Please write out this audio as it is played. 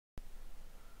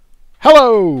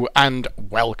Hello and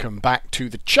welcome back to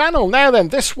the channel. Now then,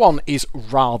 this one is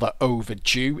rather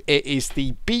overdue. It is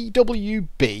the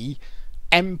BWB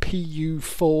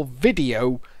MPU4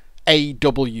 video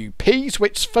AWPs,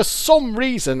 which for some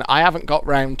reason I haven't got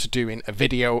round to doing a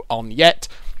video on yet,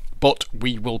 but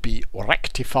we will be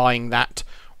rectifying that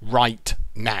right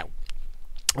now.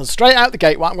 And straight out the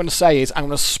gate, what I'm going to say is I'm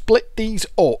going to split these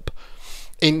up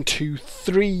into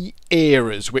three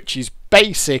eras, which is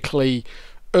basically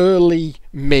early,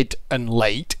 mid and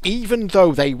late, even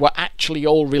though they were actually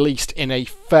all released in a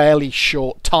fairly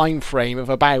short time frame of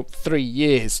about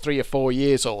 3 or 4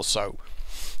 years or so.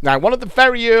 Now, one of the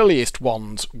very earliest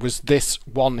ones was this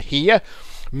one here,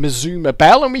 Mazooma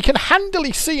Belle, and we can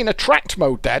handily see in attract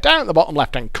mode there, down at the bottom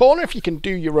left hand corner, if you can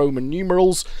do your Roman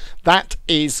numerals, that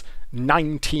is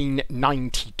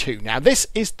 1992. Now, this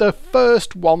is the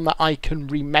first one that I can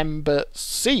remember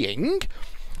seeing.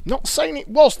 Not saying it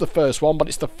was the first one, but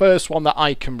it's the first one that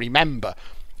I can remember.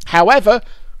 However,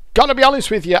 gotta be honest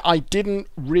with you, I didn't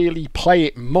really play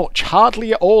it much,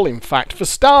 hardly at all in fact. For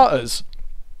starters,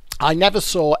 I never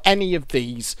saw any of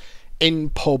these in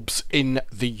pubs in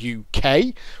the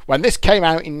UK. When this came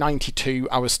out in 92,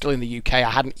 I was still in the UK,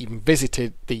 I hadn't even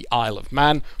visited the Isle of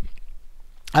Man.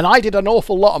 And I did an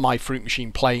awful lot of my Fruit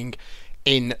Machine playing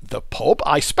in the pub.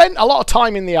 I spent a lot of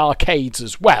time in the arcades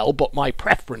as well, but my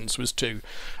preference was to,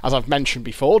 as I've mentioned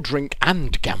before, drink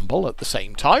and gamble at the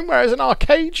same time, whereas in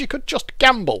arcades you could just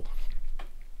gamble.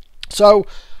 So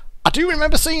I do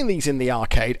remember seeing these in the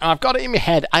arcade, and I've got it in my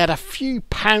head I had a few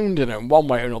pound in them one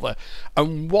way or another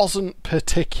and wasn't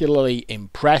particularly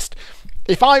impressed.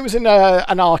 If I was in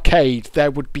an arcade,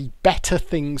 there would be better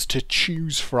things to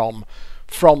choose from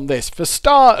this. For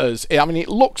starters, I mean, it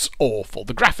looks awful.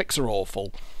 The graphics are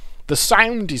awful. The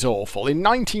sound is awful. In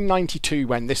 1992,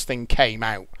 when this thing came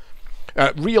out,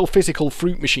 real physical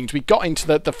Fruit Machines, we got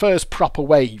into the first proper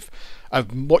wave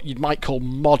of what you might call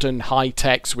modern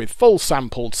high-techs with full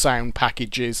sampled sound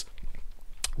packages,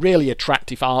 really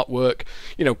attractive artwork,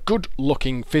 you know,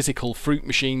 good-looking physical Fruit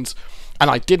Machines, and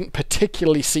I didn't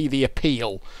particularly see the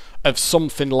appeal of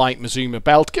something like Mazooma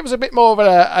Belle. To give us a bit more of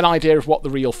an idea of what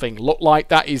the real thing looked like,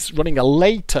 that is running a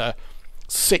later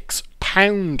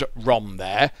 £6 ROM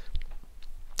there,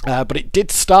 but it did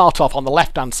start off on the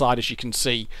left hand side, as you can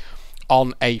see,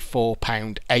 on a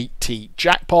 £4.80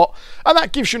 JACKPOT, and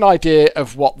that gives you an idea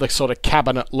of what the sort of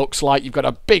cabinet looks like. You've got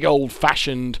a big old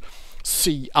fashioned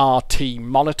CRT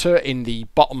monitor in the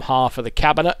bottom half of the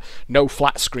cabinet, no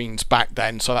flat screens back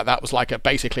then, so that was like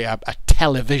basically a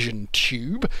television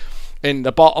tube in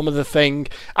the bottom of the thing,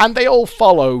 and they all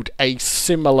followed a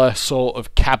similar sort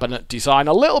of cabinet design.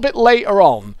 A little bit later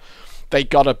on, they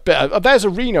got a bit of, there's a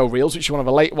Reno Reels, which is one of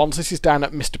the late ones. This is down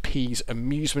at Mr. P's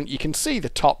Amusement. You can see the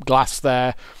top glass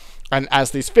there, and as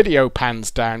this video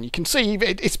pans down, you can see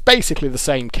it's basically the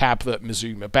same cab that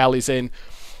Mazooma Belle is in.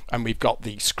 And we've got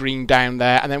the screen down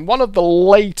there. And then one of the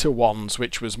later ones,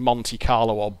 which was Monte,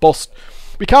 Carlo or Bust.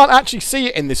 We can't actually see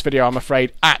it in this video, I'm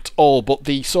afraid, at all. But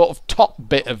the sort of top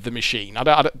bit of the machine.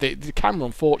 The camera,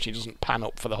 unfortunately, doesn't pan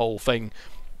up for the whole thing.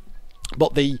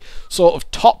 But the sort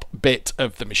of top bit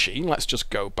of the machine, let's just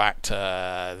go back to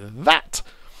that,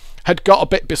 had got a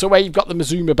bit... So where you've got the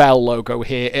Mazooma Belle logo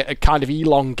here, it had kind of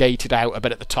elongated out a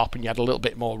bit at the top. And you had a little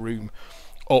bit more room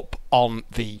up on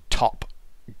the top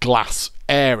glass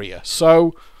area.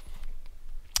 So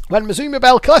when Mazooma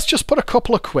Belle, let's just put a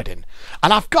couple of quid in,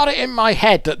 and I've got it in my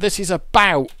head that this is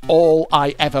about all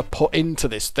I ever put into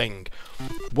this thing,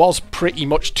 was pretty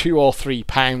much £2 or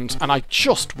 £3, and I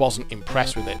just wasn't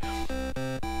impressed with it.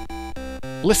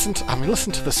 Listen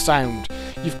to the sound.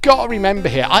 You've got to remember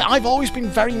here, I've always been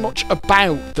very much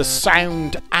about the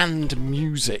sound and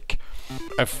music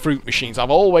of Fruit Machines. I've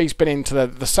always been into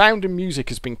the sound and music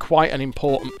has been quite an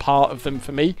important part of them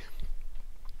for me.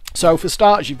 So for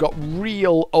starters, you've got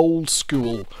real old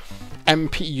school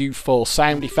MPU4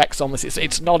 sound effects on this.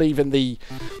 It's not even the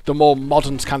more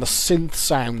modern kind of synth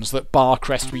sounds that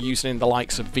Barcrest were using in the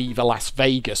likes of Viva Las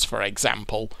Vegas, for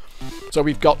example. So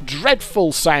we've got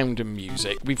dreadful sound and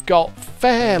music. We've got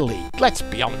let's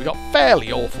be honest, we've got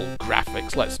fairly awful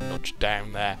graphics. Let's nudge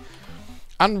down there.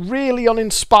 And really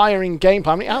uninspiring gameplay.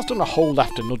 I mean, it has done a hold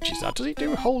after nudges. Does it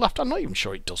do a hold after? I'm not even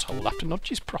sure it does hold after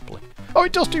nudges properly. Oh,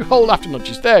 it does do hold after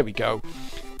nudges. There we go.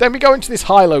 Then we go into this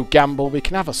high-low gamble. We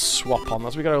can have a swap on.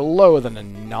 As we go lower than a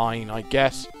 9, I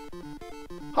guess.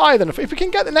 Higher than a... If we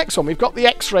can get the next one, we've got the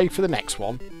X-ray for the next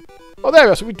one. Oh, there we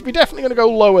go. So we're definitely going to go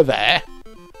lower there.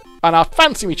 And I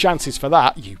fancy me chances for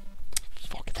that.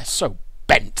 Fuck, they're so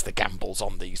bent, the gambles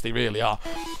on these. They really are.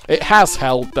 It has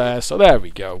held there, so there we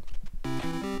go.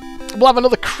 We'll have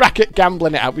another crack at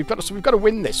gambling it out. We've got to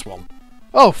win this one.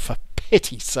 Oh, for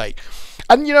pity's sake.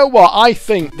 And you know what? I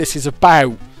think this is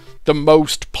about the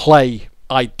most play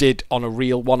I did on a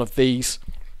real one of these.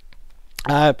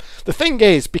 The thing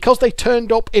is, because they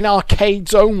turned up in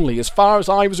arcades only, as far as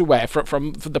I was aware,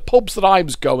 from the pubs that I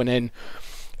was going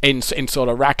in sort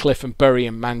of Radcliffe and Bury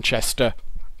and Manchester,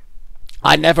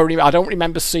 I don't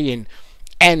remember seeing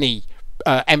any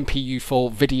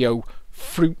MPU4 video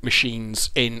fruit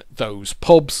machines in those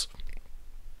pubs.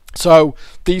 So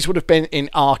these would have been in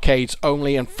arcades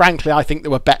only, and frankly I think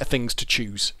there were better things to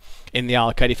choose in the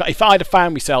arcade. If I'd have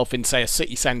found myself in, say, a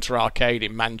city centre arcade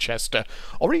in Manchester,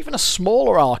 or even a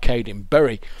smaller arcade in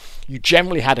Bury, you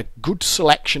generally had a good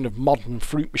selection of modern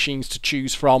fruit machines to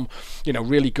choose from, you know,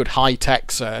 really good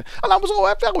high-techs, and I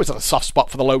always had a soft spot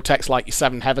for the low-techs like your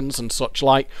Seven Heavens and such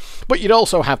like, but you'd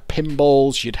also have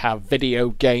pinballs, you'd have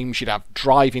video games, you'd have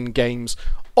driving games,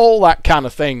 all that kind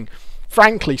of thing.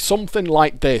 Frankly, something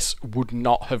like this would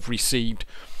not have received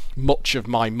much of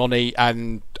my money,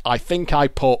 and I think I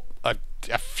put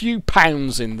a few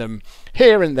pounds in them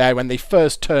here and there when they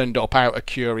first turned up out of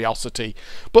curiosity,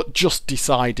 but just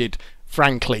decided,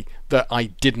 frankly, that I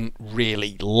didn't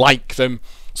really like them.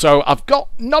 So I've got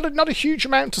not a huge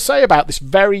amount to say about this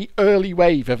very early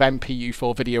wave of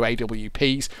MPU4 video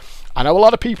AWPs. I know a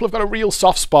lot of people have got a real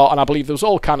soft spot, and I believe there was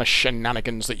all kind of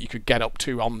shenanigans that you could get up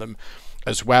to on them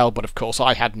as well, but of course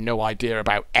I had no idea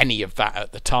about any of that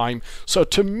at the time. So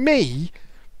to me,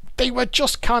 they were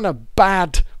just kind of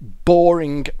bad,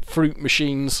 boring fruit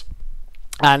machines,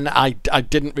 and I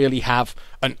didn't really have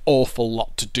an awful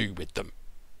lot to do with them.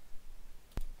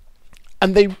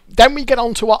 And then we get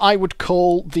on to what I would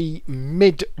call the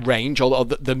mid-range, or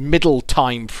the middle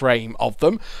time frame of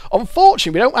them.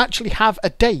 Unfortunately, we don't actually have a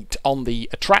date on the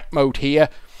attract mode here,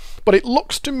 but it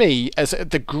looks to me as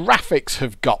the graphics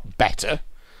have got better.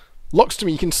 Looks to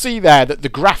me, you can see there that the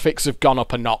graphics have gone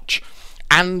up a notch,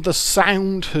 and the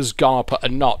sound has gone up a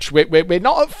notch. We're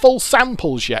not at full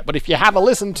samples yet, but if you have a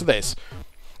listen to this,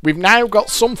 we've now got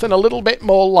something a little bit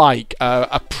more like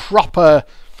a proper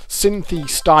synthy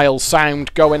style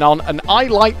sound going on, and I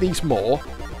like these more.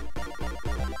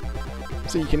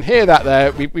 So you can hear that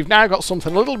there. We've now got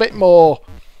something a little bit more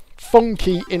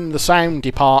funky in the sound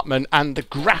department, and the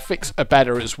graphics are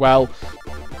better as well.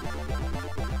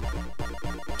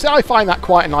 So I find that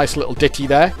quite a nice little ditty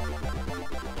there.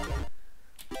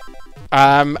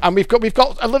 And we've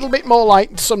got a little bit more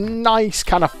like some nice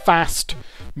kind of fast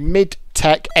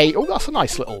mid-tech 8. Oh, that's a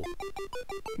nice little.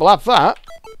 We'll have that.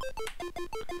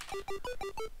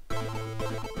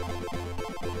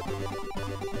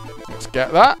 Let's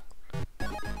get that.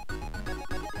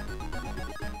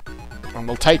 And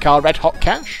we'll take our red hot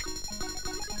cash.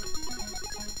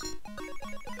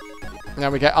 Now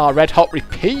we get our red hot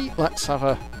repeat. Let's have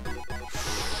a...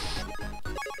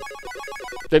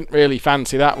 Didn't really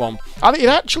fancy that one. I think it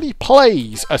actually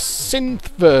plays a synth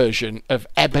version of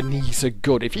Ebenezer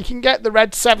Good. If you can get the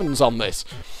red 7s on this,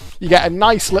 you get a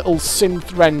nice little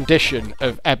synth rendition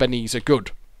of Ebenezer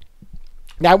Good.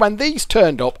 Now, when these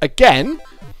turned up, again,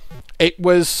 it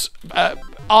was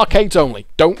arcades only.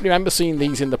 Don't remember seeing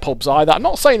these in the pubs either. I'm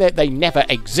not saying that they never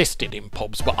existed in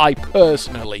pubs, but I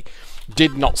personally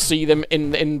did not see them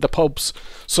in the pubs.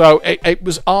 So it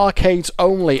was arcades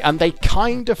only, and they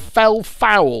kind of fell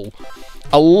foul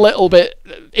a little bit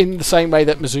in the same way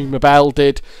that Mazooma Belle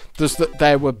did. There's that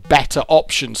there were better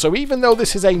options. So even though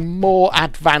this is a more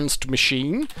advanced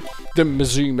machine than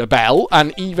Mazooma Belle,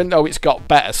 and even though it's got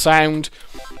better sound,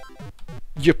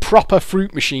 your proper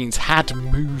fruit machines had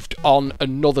moved on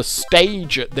another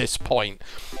stage at this point.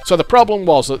 So the problem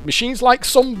was that machines like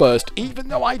Sunburst, even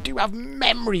though I do have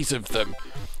memories of them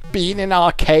being in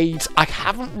arcades, I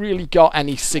haven't really got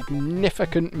any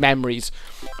significant memories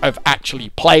of actually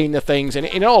playing the things. And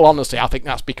in all honesty, I think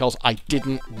that's because I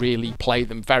didn't really play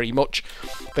them very much.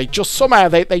 They just somehow,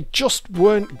 they just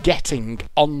weren't getting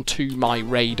onto my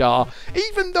radar.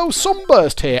 Even though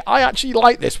Sunburst here, I actually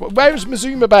like this. Whereas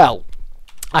Mazooma Belle,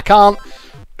 I can't,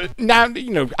 now,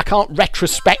 you know, I can't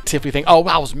retrospectively think, oh,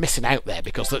 well, I was missing out there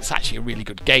because that's actually a really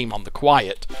good game on the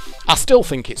quiet. I still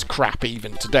think it's crap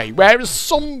even today. Whereas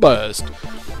Sunburst,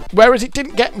 whereas it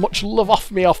didn't get much love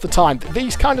off me off the time,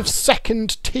 these kind of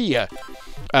second tier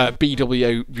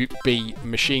BWB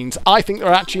machines, I think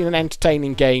they're actually an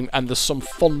entertaining game and there's some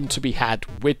fun to be had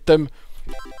with them.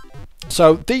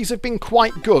 So these have been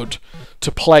quite good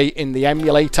to play in the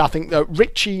emulator. I think that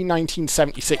Richie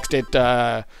 1976 did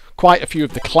quite a few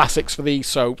of the classics for these,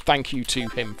 so thank you to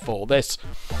him for this.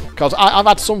 Because I've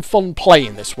had some fun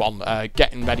playing this one,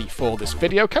 getting ready for this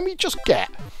video. Can we just get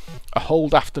a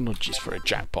hold after nudges for a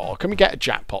jackpot? Or can we get a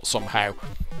jackpot somehow?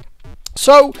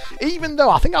 So, even though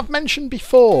I think I've mentioned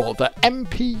before that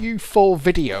MPU4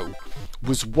 video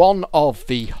was one of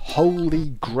the holy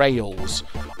grails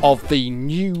of the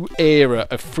new era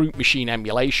of Fruit Machine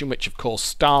emulation, which of course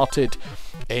started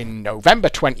in November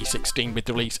 2016 with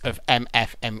the release of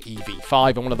MFMEV5,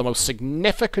 and one of the most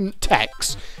significant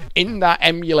techs in that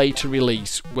emulator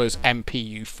release was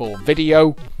MPU4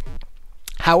 video.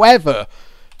 However,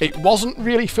 it wasn't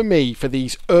really for me for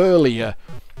these earlier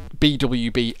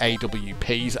BWB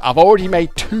AWPs. I've already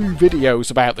made 2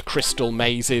 videos about the crystal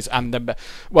mazes, and the,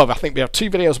 well, I think we have 2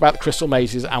 videos about the crystal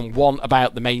mazes and 1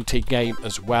 about the Monte game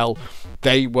as well.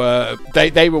 They were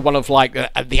one of like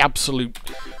the absolute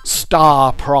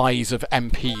star prize of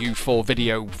MPU4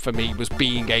 video for me, was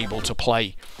being able to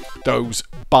play those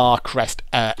Barcrest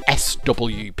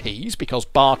SWPs, because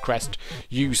Barcrest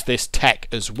used this tech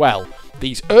as well.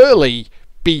 These early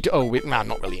I'm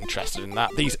not really interested in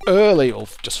that. These early, I'll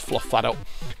just fluff that up.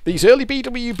 These early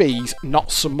BWBs,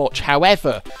 not so much.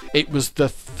 However, it was the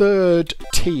 3rd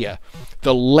tier,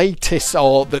 the latest,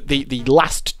 or the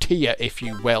last tier, if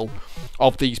you will,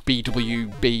 of these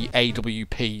BWB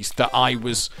AWPs that I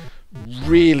was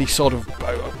really sort of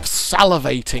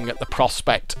salivating at the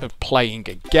prospect of playing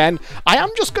again. I am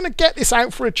just going to get this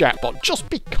out for a JACKPOT just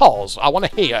because I want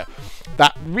to hear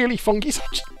that really funky. It's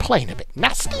just playing a bit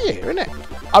nasty here, isn't it?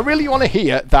 I really want to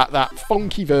hear that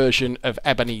funky version of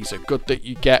Ebenezer Good that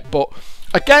you get. But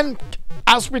again,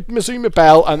 as with Mazooma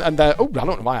Belle and their, oh, I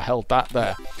don't know why I held that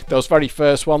there, those very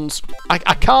first ones, I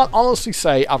can't honestly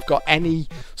say I've got any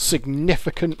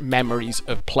significant memories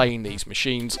of playing these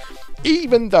machines,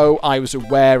 even though I was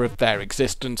aware of their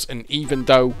existence, and even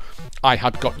though I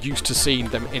had got used to seeing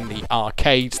them in the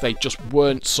arcades. They just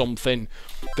weren't something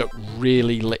that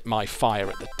really lit my fire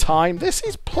at the time. This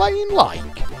is playing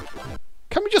like...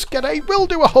 Can we just get a... We'll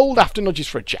do a hold after nudges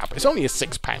for a JACKPOT. It's only a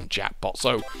 £6 JACKPOT,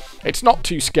 so it's not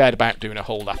too scared about doing a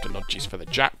hold after nudges for the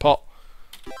JACKPOT.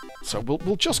 So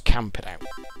we'll just camp it out.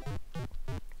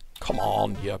 Come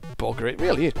on, you bugger. It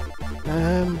really is.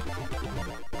 No,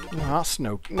 that's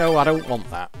no... No, I don't want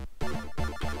that.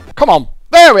 Come on.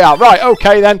 There we are. Right,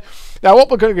 okay then. Now what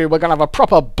we're going to do, we're going to have a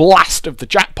proper blast of the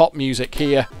JACKPOT music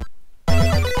here.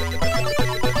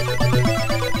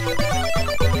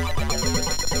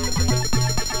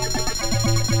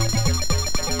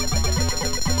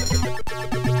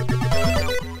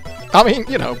 I mean,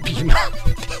 you know, you're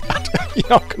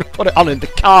not going to put it on in the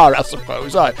car, I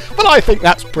suppose, but I think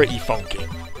that's pretty funky.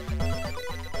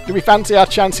 Do we fancy our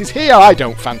chances here? I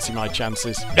don't fancy my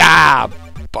chances. Ah,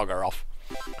 bugger off.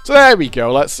 So there we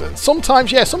go. Let's.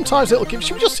 Sometimes it'll give.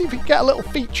 Should we just see if we can get a little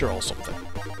feature or something?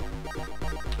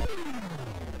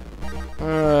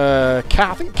 I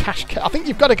think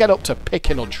you've got to get up to pick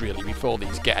a nudge really before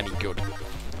these get any good.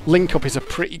 Link up is a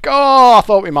pretty. Oh, I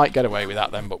thought we might get away with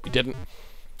that then, but we didn't.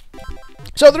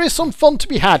 So there is some fun to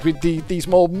be had with these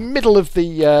more middle of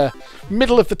the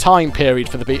time period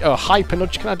for the beat. Oh, hyper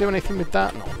nudge. Can I do anything with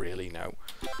that? Not really. No.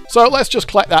 So let's just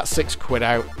collect that £6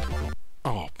 out.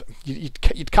 Oh,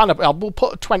 you'd kind of... We'll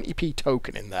put a 20p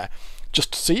token in there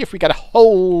just to see if we get a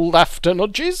hold after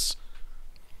nudges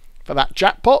for that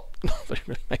JACKPOT. Not that it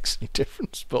really makes any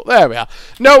difference, but there we are.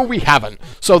 No, we haven't.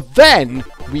 So then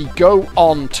we go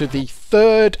on to the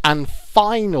 3rd and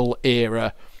final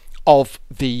era of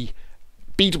the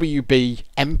BWB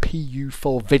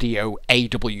MPU4 video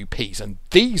AWPs, and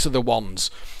these are the ones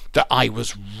that I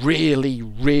was really,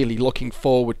 really looking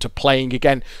forward to playing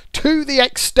again, to the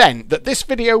extent that this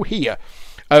video here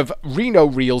of Reno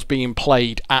Reels being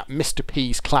played at Mr.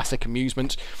 P's Classic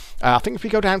Amusements, I think if we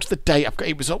go down to the date,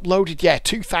 it was uploaded, yeah,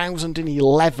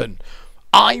 2011.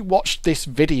 I watched this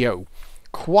video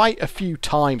quite a few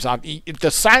times.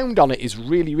 The sound on it is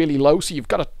really, really low, so you've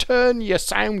got to turn your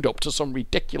sound up to some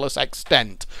ridiculous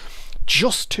extent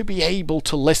just to be able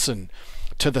to listen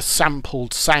to the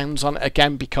sampled sounds on it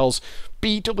again, because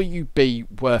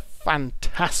BWB were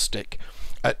fantastic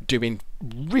at doing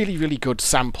really, really good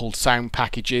sampled sound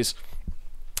packages.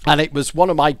 And it was one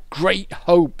of my great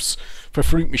hopes for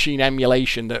Fruit Machine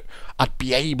emulation that I'd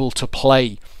be able to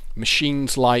play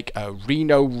machines like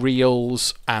Reno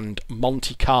Reels and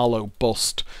Monte Carlo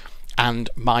Bust and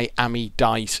Miami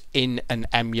Dice in an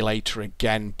emulator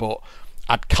again, but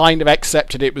I'd kind of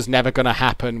accepted it was never going to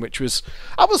happen, which was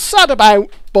I was sad about,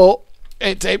 but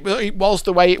it was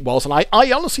the way it was. And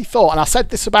I honestly thought, and I said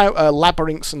this about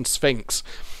Labyrinths and Sphinx,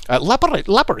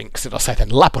 Labyrinths, did I say then?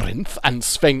 Labyrinth and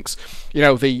Sphinx, you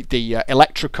know, the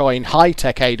Electrocoin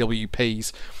high-tech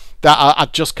AWPs, that I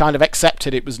just kind of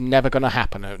accepted it was never going to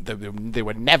happen. They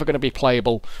were never going to be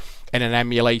playable in an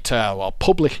emulator or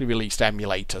publicly released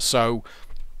emulator. So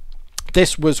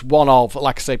this was one of,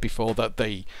 like I said before, that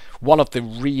one of the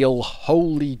real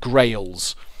holy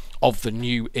grails of the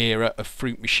new era of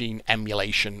fruit machine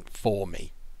emulation for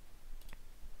me.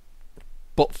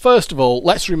 But first of all,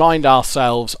 let's remind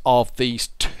ourselves of these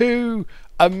two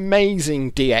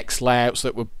amazing DX layouts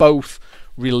that were both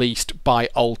released by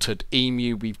Altered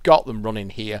Emu. We've got them running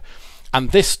here,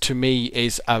 and this to me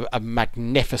is a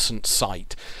magnificent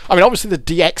sight. I mean, obviously the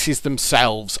DXs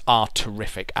themselves are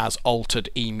terrific, as Altered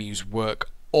Emu's work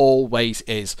always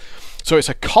is. So it's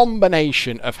a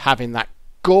combination of having that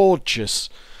gorgeous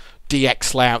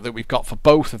DX layout that we've got for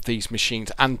both of these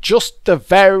machines, and just the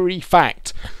very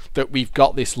fact that we've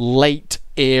got this late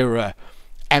era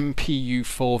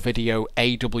MPU4 video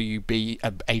AWPs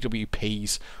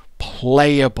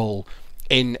playable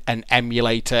in an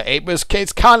emulator.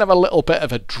 It's kind of a little bit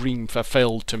of a dream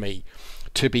fulfilled to me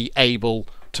to be able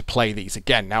to play these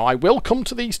again. Now, I will come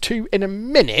to these two in a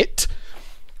minute,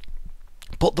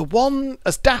 but the one,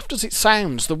 as daft as it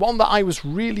sounds, the one that I was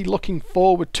really looking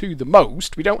forward to the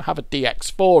most, we don't have a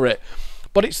DX for it,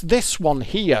 but it's this one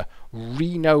here,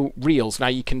 Reno Reels. Now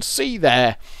you can see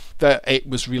there that it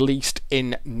was released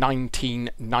in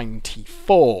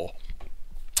 1994.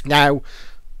 Now,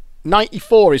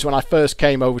 94 is when I first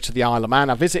came over to the Isle of Man.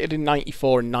 I visited in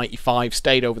 94 and 95,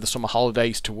 stayed over the summer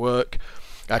holidays to work,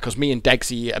 because me and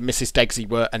Degsy, Mrs. Degsy,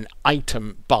 were an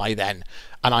item by then,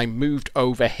 and I moved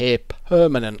over here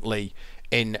permanently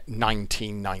in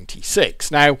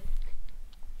 1996. Now,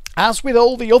 as with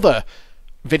all the other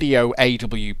video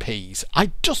AWPs,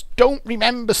 I just don't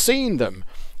remember seeing them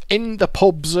in the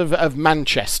pubs of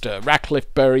Manchester,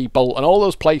 Ratcliffe, Bury, Bolton, all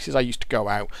those places I used to go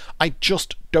out. I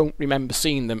just don't remember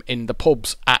seeing them in the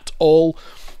pubs at all.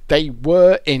 They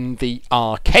were in the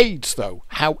arcades though.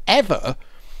 However,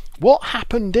 what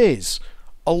happened is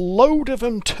a load of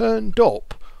them turned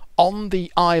up on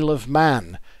the Isle of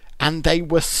Man, and they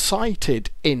were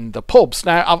sighted in the pubs.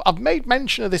 Now, I've made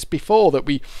mention of this before, that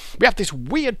we have this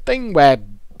weird thing where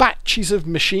batches of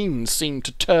machines seem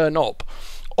to turn up,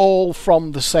 all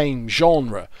from the same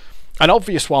genre. An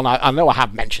obvious one, I know I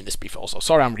have mentioned this before, so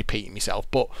sorry I'm repeating myself,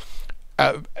 but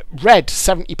red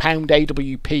 £70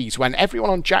 AWPs, when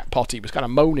everyone on JACKPOT was kind of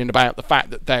moaning about the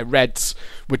fact that their reds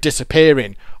were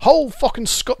disappearing, whole fucking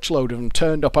scutchload of them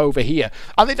turned up over here,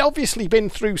 and they'd obviously been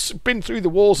through the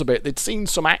wars a bit, they'd seen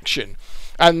some action.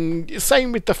 And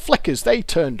same with the flickers, they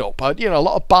turned up, you know, a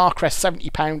lot of Barcrest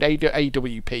 £70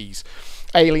 AWPs,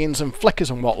 aliens and flickers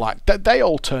and what like, they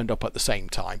all turned up at the same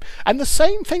time. And the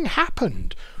same thing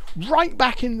happened right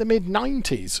back in the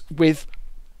mid-90s with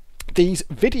these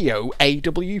video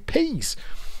AWPs.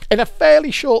 In a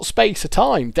fairly short space of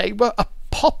time, they were a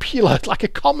popular, like a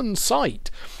common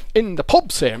sight in the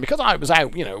pubs here. And because I was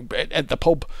out, you know, at the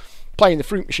pub playing the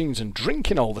fruit machines and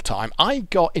drinking all the time, I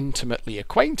got intimately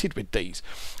acquainted with these.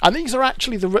 And these are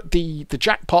actually the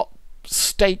JACKPOT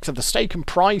stakes, of the stake and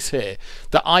prize here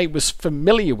that I was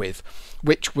familiar with,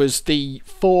 which was the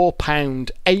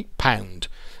 £4, £8.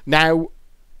 Now,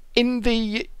 in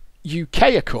the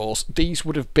UK, of course, these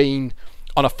would have been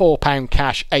on a £4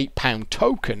 cash, £8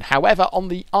 token. However, on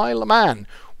the Isle of Man,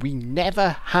 we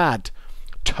never had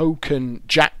token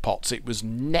jackpots. It was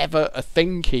never a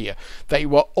thing here. They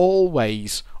were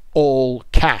always all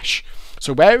cash.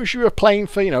 So whereas you were playing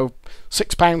for, you know,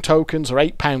 £6 tokens or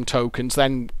 £8 tokens,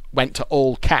 then went to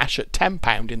all cash at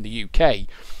 £10 in the UK,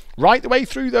 right the way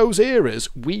through those eras,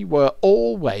 we were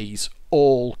always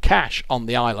all cash on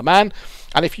the Isle of Man.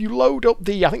 And if you load up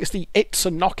the, I think it's the It's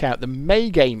a Knockout, the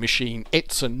May machine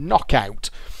It's a Knockout,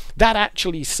 that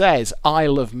actually says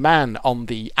Isle of Man on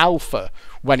the alpha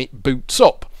when it boots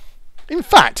up. In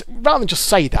fact, rather than just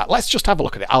say that, let's just have a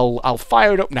look at it. I'll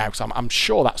fire it up now, because I'm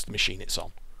sure that's the machine it's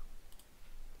on.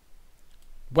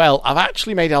 Well, I've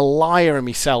actually made a liar of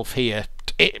myself here,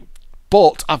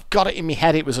 but I've got it in my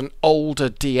head it was an older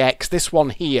DX. This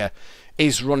one here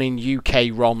is running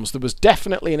UK ROMs. There was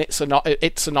definitely an It's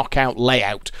a Knockout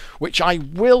layout, which I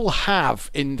will have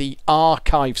in the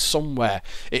archive somewhere.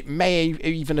 It may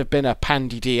even have been a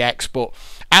Pandy DX, but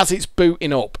as it's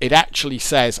booting up, it actually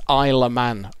says Isle of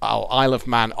Man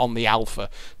on the alpha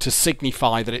to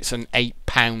signify that it's an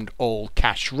 £8 all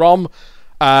cash ROM.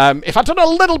 If I'd done a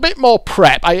little bit more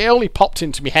prep, I only popped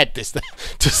into my head this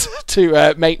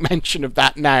to make mention of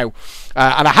that now,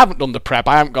 and I haven't done the prep.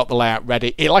 I haven't got the layout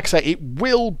ready. Like I say, it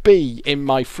will be in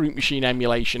my Fruit Machine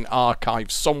emulation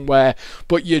archive somewhere,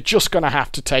 but you're just going to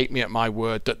have to take me at my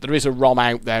word that there is a ROM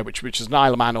out there which is an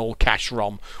Isle of Man all cash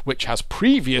ROM, which has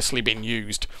previously been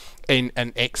used in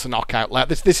an It's a Knockout layout.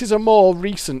 This is a more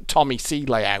recent Tommy C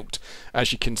layout,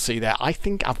 as you can see there. I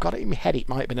think I've got it in my head, it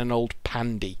might have been an old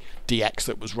Pandy DX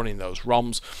that was running those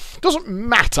ROMs. Doesn't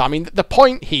matter. I mean, the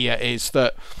point here is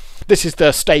that This is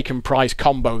the stake and prize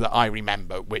combo that I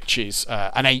remember, which is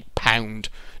an £8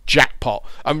 jackpot.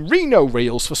 And Reno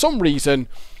Reels, for some reason,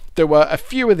 there were a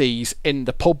few of these in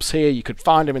the pubs here. You could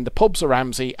find them in the pubs of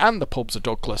Ramsey and the pubs of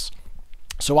Douglas.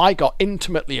 So I got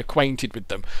intimately acquainted with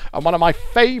them. And one of my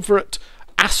favourite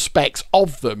aspects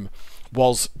of them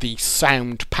was the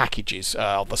sound packages,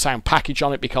 the sound package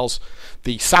on it, because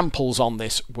the samples on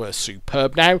this were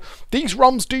superb. Now, these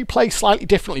ROMs do play slightly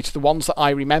differently to the ones that I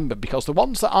remember, because the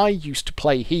ones that I used to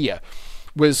play here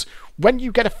was when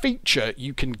you get a feature,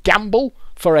 you can gamble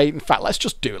for a... In fact, let's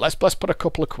just do it. Let's put a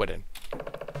couple of quid in.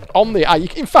 On the...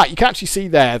 in fact, you can actually see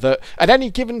there that at any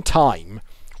given time,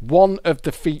 one of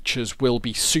the features will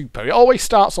be super. It always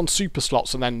starts on super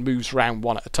slots and then moves around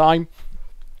one at a time.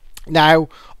 Now,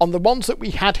 on the ones that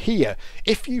we had here,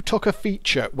 if you took a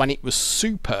feature when it was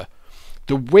super,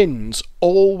 the wins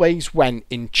always went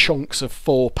in chunks of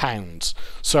 £4.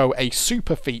 So a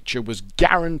super feature was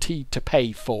guaranteed to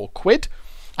pay £4,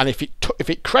 and if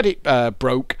it credit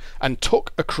broke and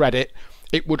took a credit,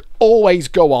 it would always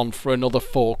go on for another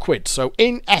 £4. So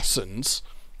in essence,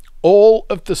 all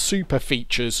of the super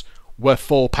features were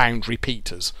 £4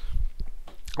 repeaters.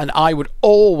 And I would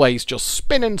always just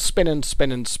spin and spin and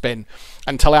spin and spin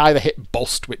until I either hit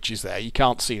bust, which is there, you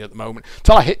can't see it at the moment,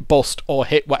 until I hit bust or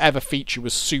hit whatever feature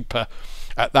was super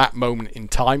at that moment in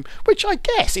time, which I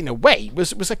guess in a way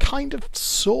was a kind of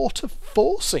sort of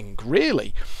forcing,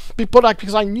 really.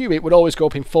 Because I knew it would always go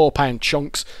up in £4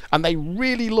 chunks, and they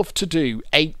really loved to do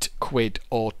 £8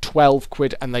 or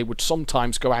 £12, and they would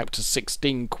sometimes go out to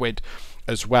 £16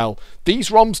 as well.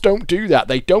 These ROMs don't do that.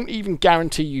 They don't even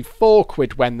guarantee you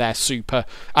 £4 when they're super,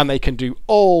 and they can do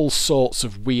all sorts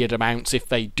of weird amounts if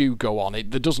they do go on. It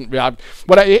doesn't really...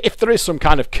 Well, if there is some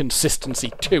kind of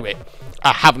consistency to it,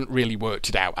 I haven't really worked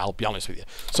it out, I'll be honest with you.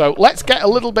 So let's get a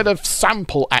little bit of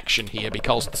sample action here,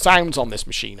 because the sounds on this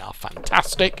machine are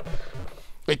fantastic.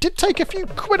 It did take a few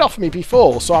quid off me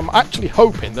before, so I'm actually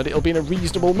hoping that it'll be in a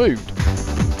reasonable mood.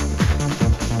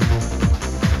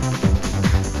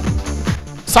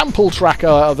 Sample track,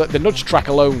 the nudge track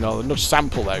alone, or the nudge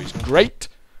sample there, is great.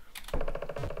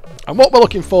 And what we're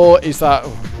looking for is that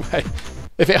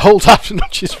if it holds after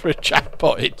nudges for a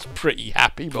jackpot, it's pretty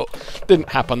happy, but didn't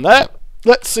happen there.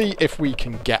 Let's see if we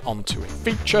can get onto a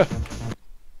feature.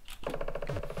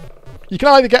 You can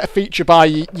either get a feature by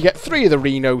you get 3 of the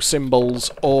Reno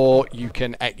symbols, or you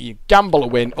can gamble a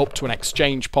win up to an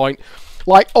exchange point.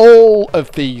 Like all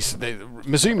of these, the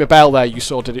Mazooma Belle there, you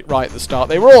saw did it right at the start.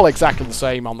 They were all exactly the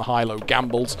same on the high-low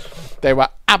gambles. They were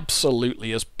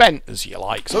absolutely as bent as you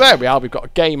like. So there we are, we've got a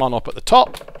game on up at the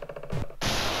top.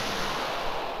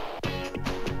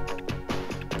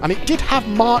 And it did have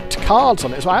marked cards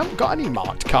on it, so I haven't got any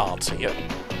marked cards here.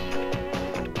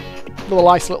 Another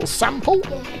nice little sample.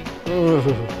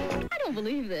 I don't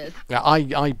believe this. Yeah,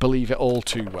 I believe it all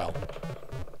too well.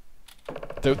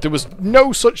 There was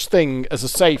no such thing as a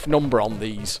safe number on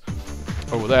these.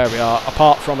 Oh, there we are.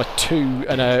 Apart from a 2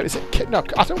 and a... Is it... No,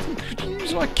 I don't think... Could you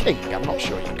use a king? I'm not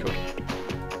sure you could.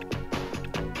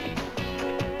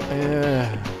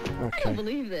 Okay. I don't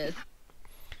believe this.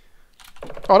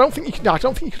 Oh, I don't think you can... No, I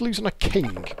don't think you could lose on a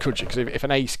king, could you? Because if an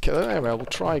ace... There we are. We'll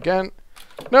try again.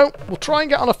 No, we'll try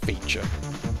and get on a feature.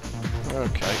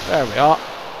 Okay, there we are.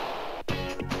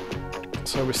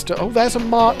 So we're still... Oh, there's a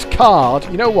marked card.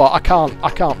 You know what? I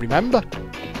can't remember.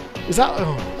 Is that...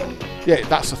 Oh, yeah,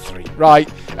 that's a 3. Right.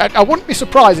 I wouldn't be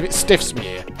surprised if it stiffs me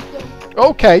here.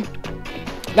 Okay.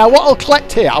 Now, what I'll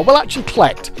collect here, I will actually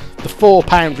collect the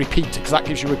 £4 repeater, because that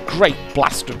gives you a great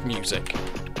blast of music.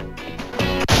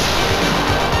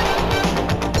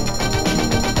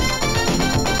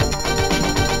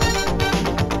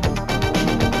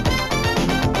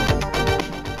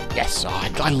 Yes,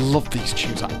 I love these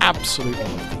tunes. I absolutely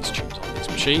love these tunes on these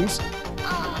machines.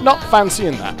 Not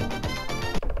fancying that.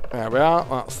 There we are,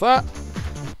 that's that.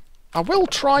 I will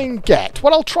try and get...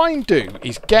 What I'll try and do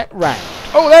is get round...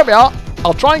 Oh, there we are!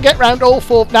 I'll try and get round all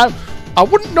 4... Now, I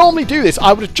wouldn't normally do this.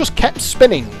 I would have just kept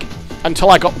spinning until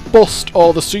I got bust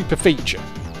or the super feature.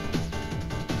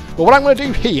 But what I'm going to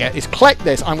do here is collect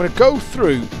this. I'm going to go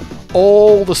through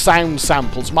all the sound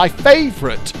samples. My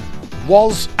favourite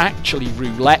was actually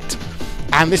Roulette.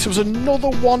 And this was another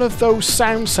one of those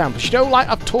sound samples. You know, like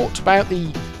I've talked about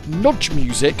the nudge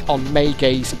music on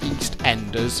Maygay's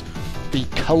EastEnders, the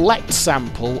Collect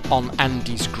sample on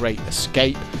Andy's Great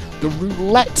Escape, the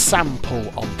Roulette sample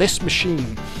on this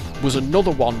machine was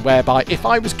another one whereby if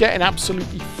I was getting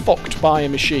absolutely fucked by a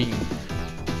machine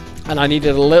and I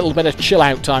needed a little bit of chill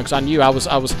out time because I knew I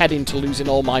was heading to losing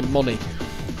all my money,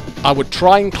 I would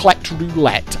try and collect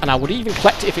Roulette, and I would even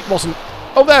collect it if it wasn't...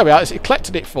 Oh, there we are, it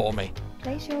collected it for me.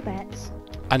 Place your bets.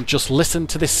 and just listen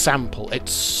to this sample.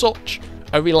 It's such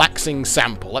a relaxing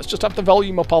sample. Let's just have the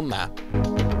volume up on that.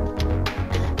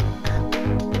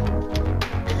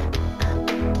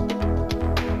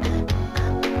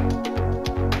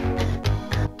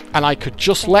 And I could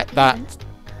just let that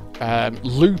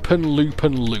loop and loop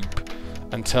and loop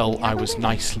until I was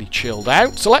nicely chilled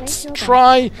out. So let's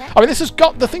try... I mean, this has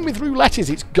got... The thing with roulette is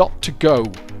it's got to go.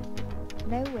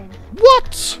 No win.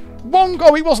 What? One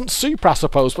go. He wasn't super, I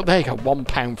suppose, but there you go.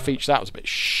 £1 feature. That was a bit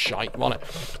shite, wasn't it?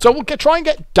 So we'll try and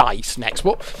get dice next.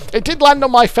 But it did land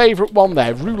on my favourite one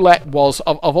there. Roulette was,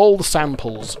 of all the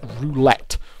samples,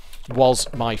 roulette was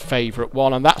my favourite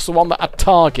one. And that's the one that I'd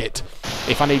target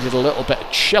if I needed a little bit of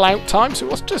chill out time. So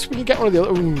let's just... We can get one of the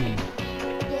other...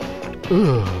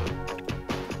 Ooh. Ugh.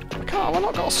 I've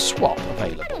not got a swap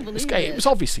available. This game, it was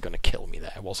obviously going to kill me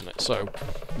there, wasn't it? So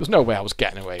there's no way I was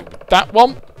getting away with that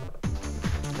one.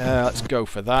 Let's go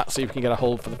for that, see if we can get a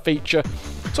hold for the feature.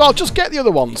 So I'll just get the other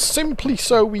ones, simply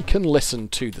so we can listen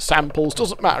to the samples.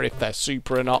 Doesn't matter if they're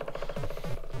super or not.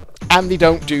 And they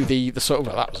don't do the sort of...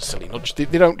 Well, that was a silly nudge. They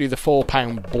don't do the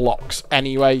 £4 blocks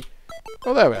anyway.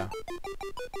 Oh, there we are.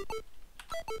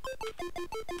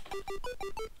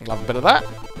 We'll have a bit of that.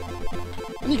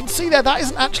 And you can see there, that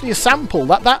isn't actually a sample.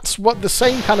 That's what the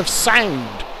same kind of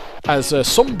sound as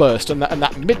Sunburst and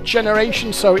that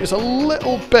mid-generation, so it's a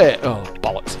little bit... Oh,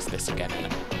 bollocks, it's this again, isn't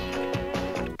it?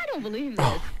 I don't believe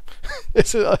this.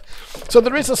 So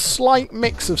there is a slight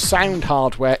mix of sound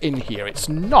hardware in here. It's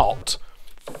not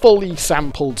fully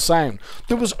sampled sound.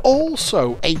 There was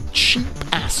also a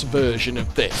cheap-ass version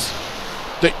of this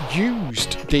that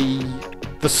used the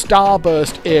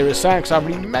Starburst era sound, because I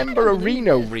remember a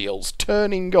Reno Reels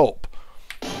turning up.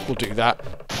 We'll do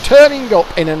that. Turning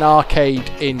up in an arcade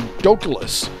in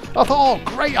Douglas. I thought, oh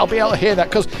great, I'll be able to hear that,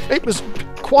 because it was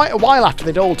quite a while after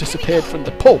they'd all disappeared from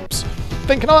the pubs.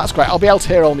 Thinking, oh that's great, I'll be able to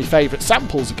hear all my favourite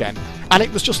samples again. And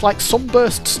it was just like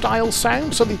Sunburst style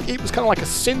sound, so it was kind of like a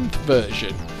synth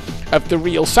version of the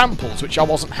real samples, which I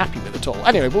wasn't happy with at all.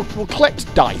 Anyway, we'll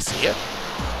collect dice here.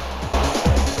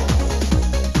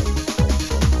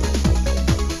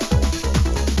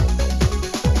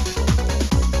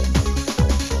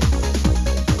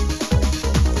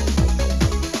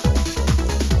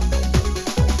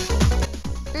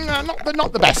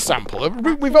 Not the best sample.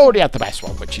 We've already had the best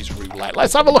one, which is roulette.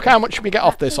 Let's have a look how much we get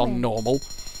off this on normal.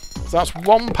 So that's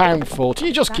 £1.40.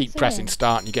 You just keep pressing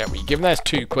start and you get what you're given. There's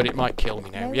 £2. It might kill me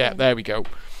now. Yeah, there we go.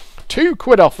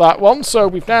 £2 off that one. So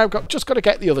we've now just got to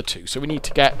get the other two. So we need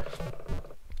to get...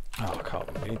 Oh, I can't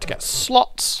remember. We need to get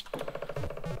slots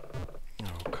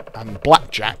and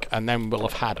blackjack, and then we'll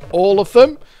have had all of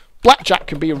them. Blackjack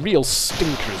can be a real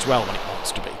stinker as well when it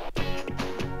wants to be.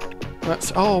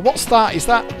 That's... Oh, what's that? Is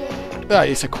that... That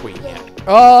is a queen, yeah.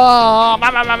 Oh,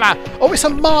 oh, it's a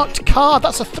marked card.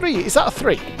 That's a 3. Is that a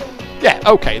 3? Yeah,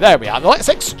 okay, there we are. Let's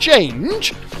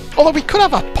exchange. Although we could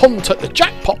have a punt at the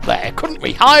jackpot there, couldn't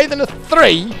we? Higher than a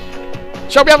 3.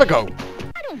 Shall we have a go?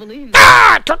 I don't believe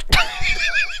that.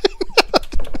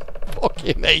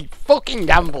 Fucking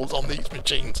gambles on these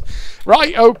machines.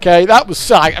 Right, okay, that was...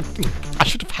 I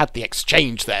should have had the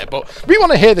exchange there, but we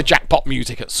want to hear the jackpot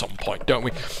music at some point, don't we?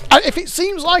 And if it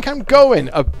seems like I'm going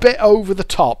a bit over the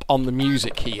top on the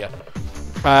music here,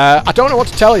 I don't know what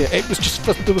to tell you. It was just...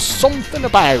 There was something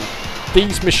about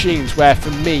these machines where, for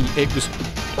me, it was...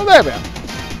 Oh, there we are.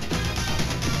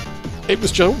 It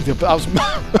was just... I was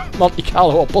Monte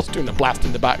Carlo or Bus doing a blast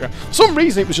in the background. For some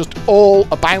reason, it was just all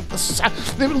about the sound.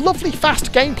 They were lovely,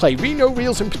 fast gameplay. Reno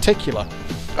Reels in particular.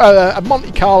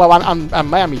 Monte Carlo and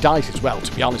Miami Dice as well,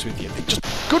 to be honest with you. They're just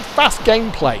good, fast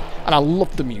gameplay. And I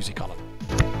loved the music on them.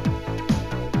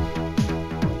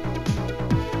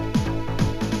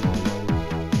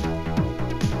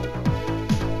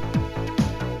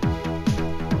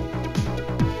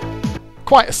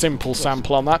 Quite a simple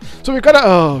sample on that. So we've got to...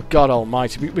 Oh, God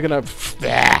almighty. We're going to...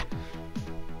 There.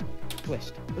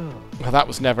 Twist. Oh, that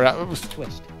was never... It was...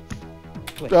 Twist.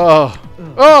 Twist. Oh.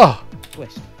 Oh.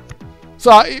 Twist.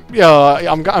 So, yeah,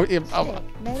 I'm...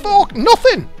 Fuck,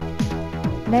 nothing!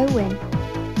 No win.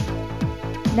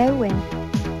 No win.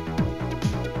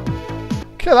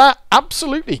 Look at that.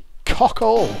 Absolutely cock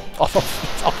all off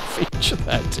a feature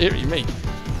there. Dearie me.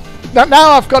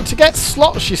 Now I've got to get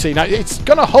slots, you see. Now, it's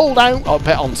going to hold out a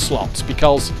bit on slots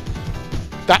because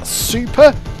that's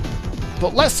super.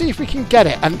 But let's see if we can get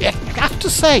it. And I have to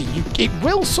say, it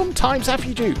will sometimes have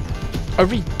you do a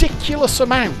ridiculous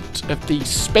amount of these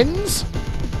spins.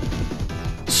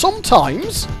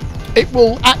 Sometimes it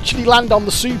will actually land on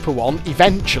the super one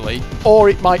eventually, or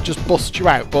it might just bust you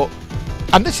out.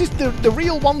 And this is the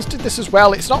real ones did this as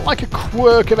well. It's not like a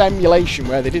quirk of emulation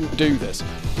where they didn't do this.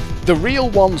 The real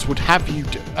ones would have you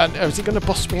do... And is it going to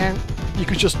bust me out? You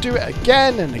could just do it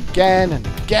again and again and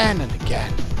again and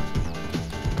again.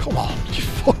 Come on, you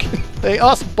fucking thing. Oh,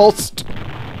 that's bust.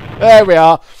 There we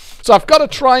are. So I've got to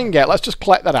try and get... Let's just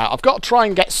collect that out. I've got to try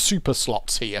and get super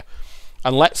slots here.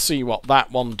 And let's see what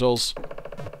that one does.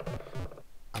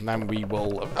 And then we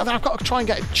will... And then I've got to try and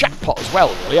get a jackpot as well,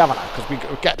 really, haven't I? Because we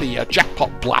get the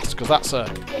jackpot blast, because that's a...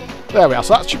 There we are.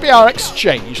 So that should be our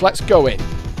exchange. Let's go in.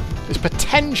 It's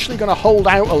potentially going to hold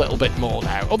out a little bit more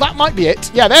now. Oh, that might be it.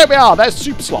 Yeah, there we are. There's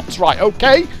super slots. Right,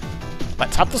 okay.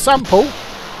 Let's have the sample.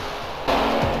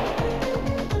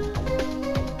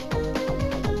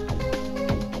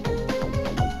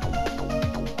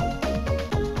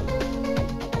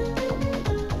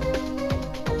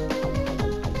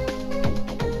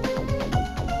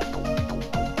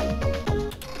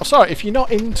 Oh, sorry, if you're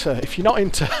not into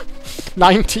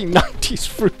 1990s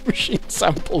fruit machine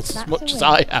samples as much as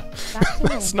I am,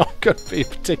 that's not going to be a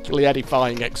particularly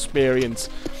edifying experience.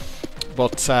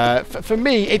 But for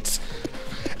me, it's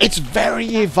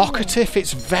very evocative.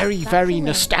 It's very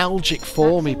nostalgic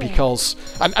for me because,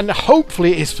 and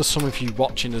hopefully it is for some of you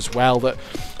watching as well, that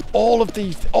all of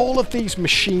these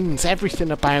machines,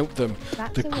 everything about them,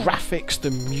 the graphics,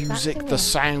 the music, the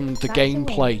sound, the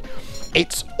gameplay,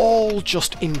 it's all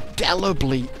just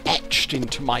indelibly etched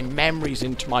into my memories,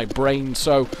 into my brain.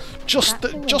 So just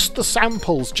the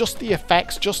samples, just the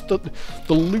effects, just the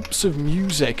loops of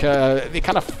music, they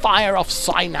kind of fire off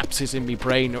synapses in my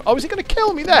brain. Oh, is it going to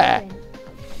kill me there?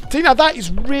 See, now that is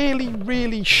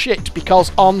really shit,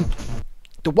 because on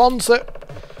the ones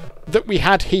that we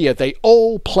had here, they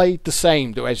all played the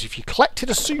same. Whereas if you collected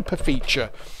a super feature,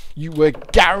 you were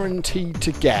guaranteed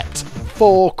to get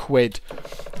 £4.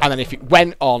 And then if it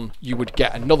went on, you would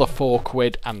get another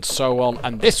 £4 and so on.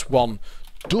 And this one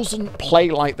doesn't play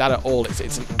like that at all.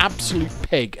 It's an absolute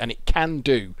pig, and it can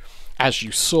do, as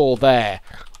you saw there,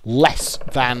 less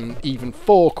than even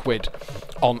 £4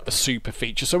 on a super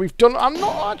feature. So we've done... I'm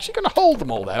not actually going to hold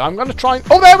them all there. I'm going to try and...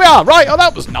 Oh, there we are! Right, oh,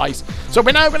 that was nice. So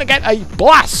we're now going to get a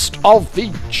blast of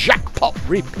the jackpot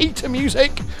repeater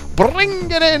music.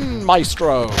 Bring it in,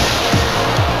 maestro!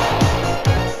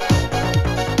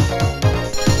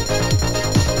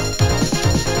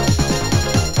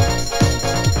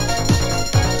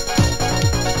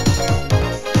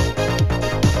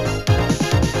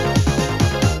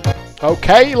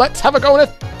 Okay, let's have a go on a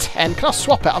 10. Can I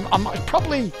swap it? I might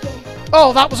probably...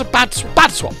 Oh, that was a bad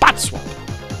swap.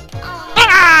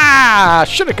 Ah!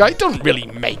 Should have got... It doesn't really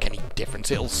make any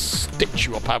difference. It'll stitch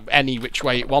you up any which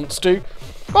way it wants to.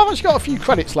 Well, I've actually got a few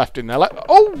credits left in there.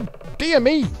 Oh, dear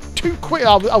me. Too quick.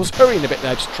 I was hurrying a bit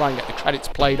there just to try and get the credits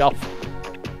played off.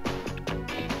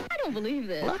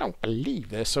 Well, I don't believe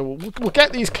this. So we'll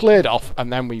get these cleared off,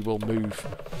 and then we will move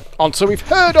on. So we've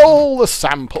heard all the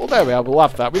samples. There we are. We'll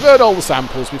have that. We've heard all the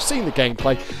samples. We've seen the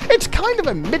gameplay. It's kind of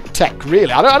a mid-tech,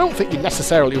 really. I don't think you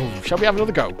necessarily... Ooh, shall we have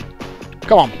another go?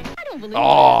 Come on.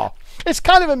 Oh, it's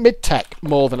kind of a mid-tech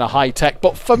more than a high-tech.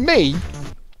 But for me,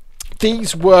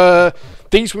 these were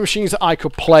machines that I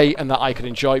could play and that I could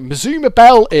enjoy. Mazooma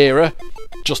Belle era,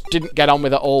 just didn't get on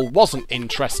with it all. Wasn't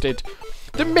interested.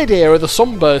 The mid-era, the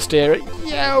Sunburst era,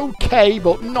 yeah, okay,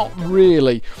 but not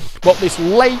really. But this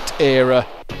late era,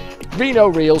 Reno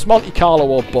Reels, Monte Carlo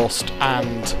or Bust,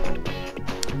 and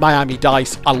Miami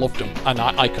Dice, I loved them. And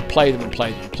I could play them and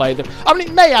play them and play them. I mean,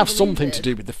 it may have something to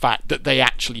do with the fact that they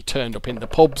actually turned up in the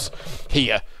pubs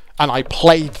here. And I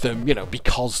played them, you know,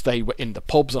 because they were in the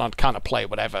pubs, and I'd kind of play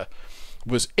whatever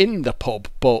was in the pub.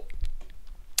 But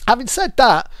having said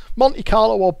that, Monte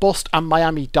Carlo or Bust and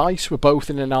Miami Dice were both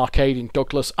in an arcade in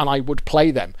Douglas, and I would play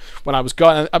them when I was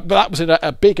going. But that was in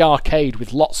a big arcade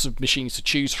with lots of machines to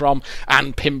choose from,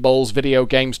 and pinballs, video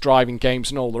games, driving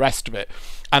games, and all the rest of it.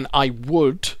 And I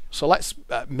would... So let's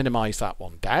minimise that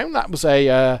one down. That was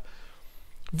a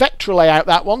Vectra layout,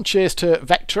 that one. Cheers to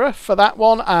Vectra for that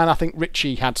one. And I think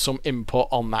Richie had some input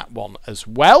on that one as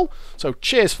well. So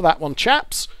cheers for that one,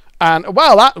 chaps. And,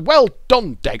 well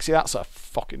done, Degsy. That's a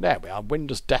fucking... There we are.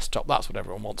 Windows Desktop. That's what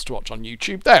everyone wants to watch on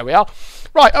YouTube. There we are.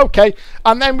 Right, okay.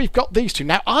 And then we've got these two.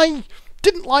 Now, I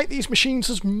didn't like these machines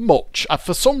as much.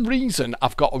 For some reason,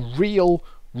 I've got a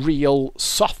real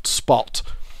soft spot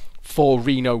for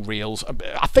Reno Reels.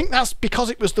 I think that's because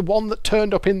it was the one that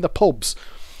turned up in the pubs.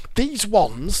 These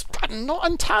ones, I'm not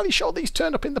entirely sure these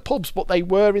turned up in the pubs, but they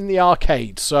were in the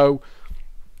arcade. So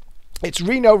it's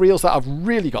Reno Reels that I've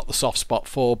really got the soft spot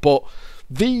for, but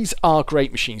these are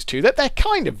great machines too. They're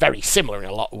kind of very similar in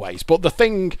a lot of ways, but the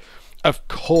thing, of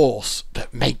course,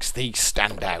 that makes these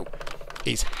stand out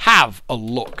is have a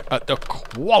look at the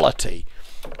quality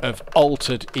of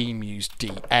Altered Emus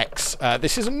DX.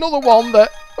 This is another one that...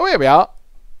 Oh, here we are.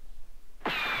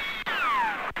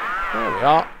 There we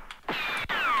are.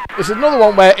 This is another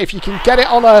one where if you can get it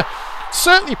on a...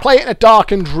 Certainly play it in a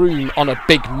darkened room on a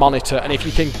big monitor, and if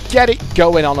you can get it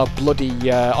going on a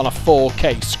bloody... on a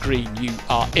 4K screen, you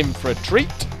are in for a treat.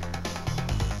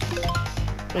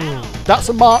 That's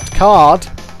a marked card.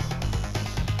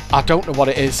 I don't know what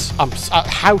it is.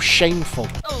 How shameful.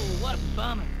 Oh, what a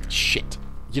bummer. Shit.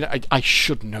 You know, I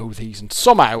should know these, and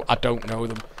somehow I don't know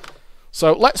them.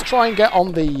 So let's try and get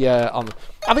on the...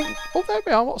 I think... Oh, there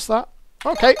we are. What's that?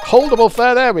 Okay, hold above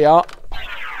there. There we are.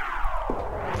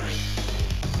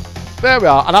 There we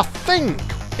are. And I think...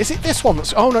 Is it this one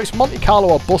that's... Oh, no, it's Monte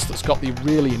Carlo or Bust that's got the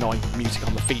really annoying music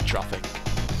on the feature, I think.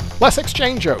 Let's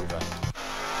exchange over.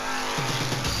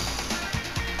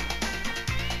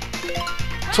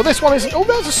 So this one isn't... Oh,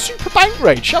 there's a Super Bank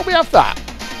Raid. Shall we have that?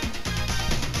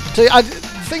 So I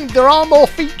think there are more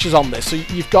features on this. So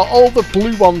you've got all the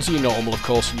blue ones are your normal, of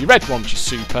course, and your red ones your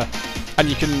super. And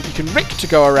you can rig to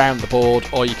go around the board,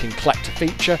 or you can collect a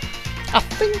feature. I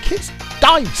think it's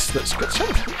dice that's got...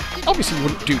 Obviously you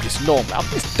wouldn't do this normally. I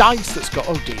think it's dice that's got...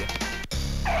 Oh dear.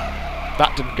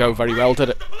 That didn't go very well, did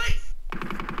it?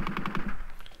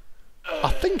 I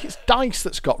think it's dice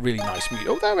that's got really nice music.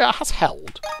 Oh, there we are. It has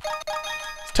held.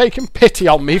 It's taken pity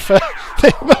on me for...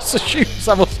 They must assume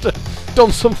I must have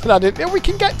done something I didn't... Yeah, we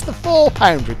can get to the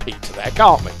 £4 repeater there,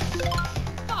 can't we?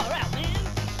 Alright,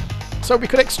 man. So we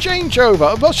could exchange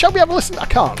over. Well, shall we have a listen? I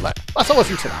can't. Let's have a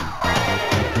listen to that.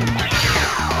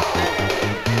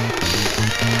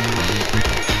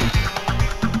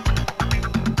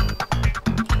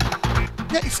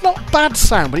 Yeah, it's not bad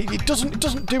sound, but it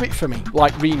doesn't do it for me.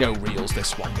 Like Reno Reels,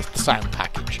 this one, the sound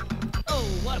package. Oh,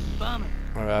 what a bummer.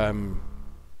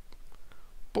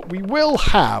 But we will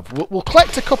have... We'll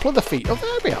collect a couple of the feet. Oh,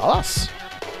 there we are. That's...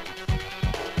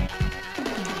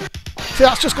 See,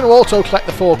 that's just going to auto-collect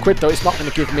the £4, though. It's not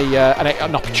going to give me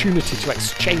an opportunity to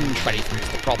exchange for anything. Is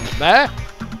the problem there.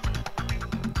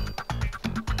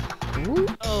 Ooh.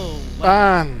 Oh,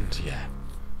 wow. And, yeah.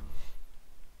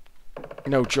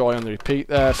 No joy on the repeat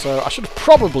there, so I should have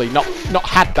probably not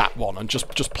had that one and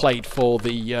just played for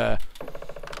the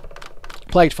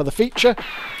feature.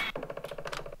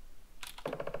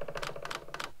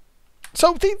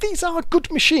 So these are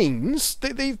good machines.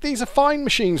 These are fine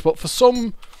machines, but for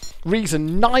some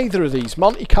reason, neither of these,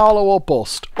 Monte Carlo or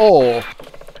Bust or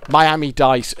Miami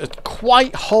Dice,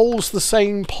 quite holds the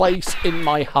same place in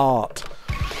my heart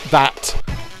that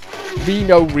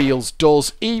Reno Reels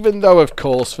does, even though, of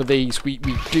course, for these we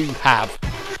do have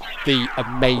the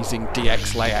amazing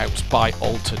DX layouts by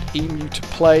Altered Emu to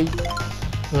play.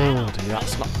 Oh dear,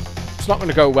 it's not going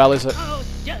to go well, is it?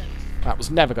 That was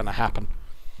never going to happen.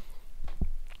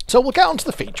 So we'll get onto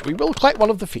the feature. We will collect one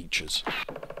of the features.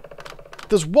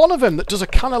 There's one of them that does a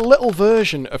kind of little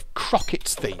version of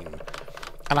Crockett's theme,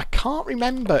 and I can't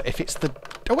remember if it's the...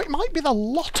 Oh, it might be the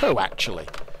Lotto, actually.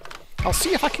 I'll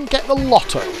see if I can get the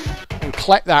Lotto and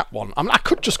collect that one. I mean, I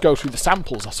could just go through the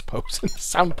samples, I suppose, in the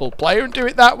sample player and do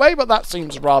it that way, but that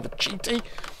seems rather cheaty.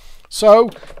 So,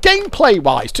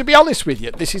 gameplay-wise, to be honest with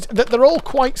you, they're all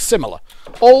quite similar.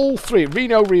 All three,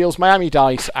 Reno Reels, Miami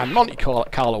Dice, and Monte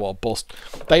Carlo or Bust,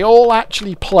 they all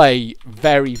actually play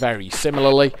very, very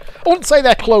similarly. I wouldn't say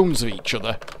they're clones of each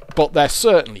other, but they're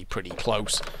certainly pretty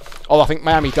close. Although I think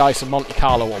Miami Dice and Monte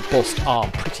Carlo or Bust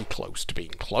are pretty close to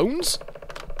being clones.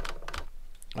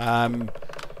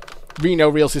 Reno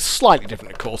Reels is slightly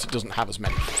different, of course. It doesn't have as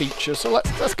many features, so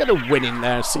let's get a win in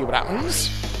there and see what happens.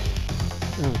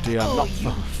 Oh dear, I'm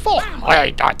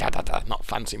not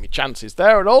fancying my chances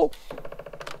there at all.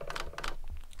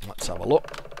 Let's have a look.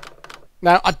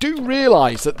 Now, I do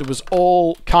realise that there was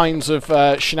all kinds of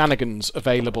shenanigans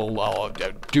available, or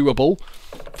doable,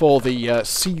 for the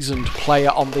seasoned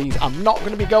player on these. I'm not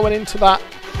going to be going into that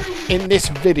in this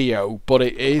video, but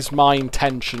it is my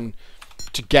intention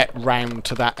to get round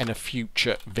to that in a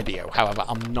future video. However,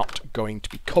 I'm not going to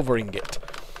be covering it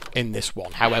in this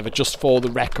one. However, just for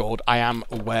the record, I am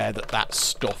aware that that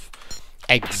stuff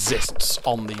exists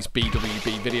on these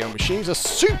BWB video machines. A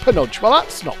super nudge. Well,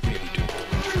 that's not really doing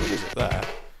much good, is it there?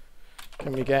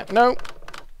 Can we get... No.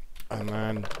 And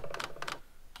then...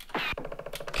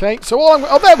 Okay, so all I'm...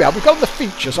 Oh, there we are. We've got the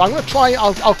feature. So I'm going to try...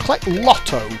 I'll collect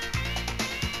Lotto.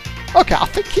 Okay, I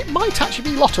think it might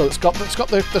actually be Lotto that's got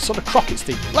the sort of Crockett's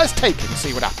theme. Let's take it and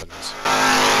see what happens.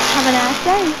 Have a nice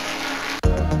day.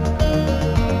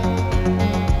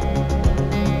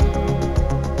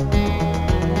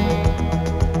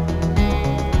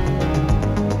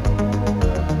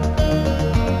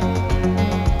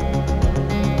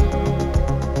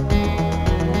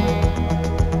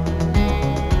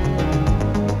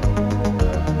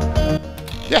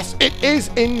 is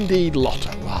indeed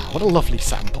Lotto. Wow, what a lovely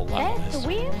sample that one That's is. the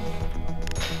win.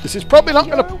 This is probably not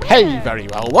going to pay very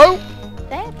well, though.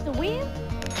 That's the win.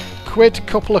 Quid,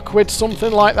 couple of quid,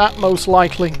 something like that, most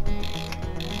likely.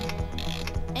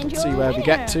 And Let's see you're a where we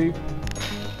get winner. to.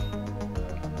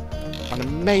 An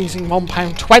amazing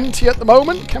 £1.20 at the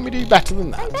moment. Can we do better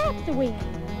than And that? that's the win.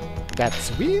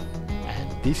 That's a win.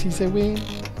 And this is a win.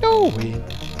 No win.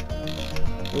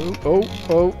 Oh, oh,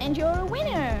 oh. And you're a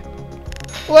winner.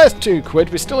 Well, there's 2 quid.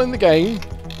 We're still in the game.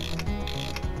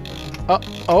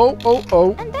 Oh, oh,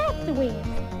 oh. And that's the win.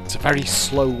 It's a very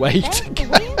slow way That's to the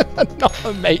get not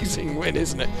amazing win,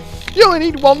 isn't it? You only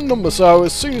need 1 number, so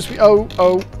as soon as we... Oh,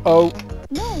 oh, oh.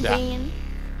 No Yeah. win.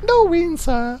 No win,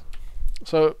 sir.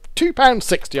 So,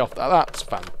 £2.60 off that. That's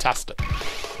fantastic.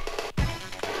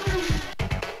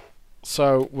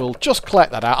 So, we'll just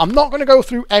collect that out. I'm not going to go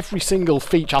through every single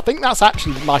feature. I think that's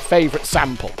actually my favourite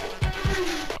sample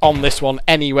on this one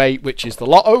anyway, which is the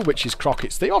Lotto, which is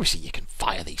Crockett's thing. Obviously, you can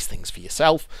fire these things for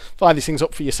yourself. Fire these things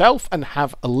up for yourself and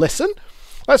have a listen.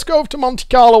 Let's go over to Monte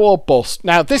Carlo or Bust.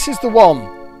 Now, this is the one.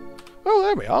 Oh,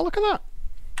 there we are. Look at that.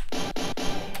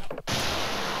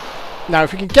 Now,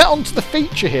 if we can get onto the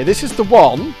feature here, this is the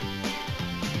one.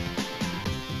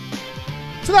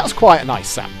 So that's quite a nice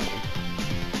sample.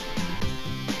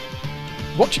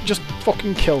 Watch it just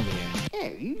fucking kill me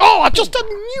here. Oh, I just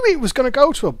knew it was going to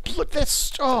go to a...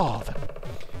 This, oh, the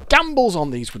gambles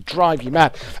on these would drive you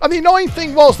mad. And the annoying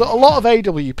thing was that a lot of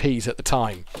AWPs at the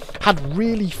time had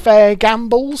really fair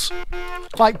gambles.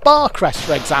 Like Barcrest,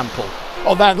 for example.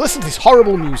 Oh, then listen to this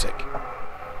horrible music.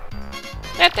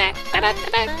 It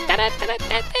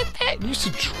used to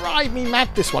drive me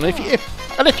mad, this one.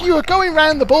 And if you were going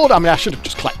round the board, I mean, I should have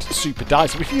just collected the super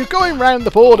dice, but if you were going round the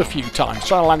board a few times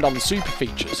trying to land on the super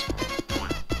features,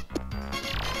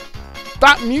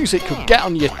 that music could get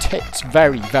on your tits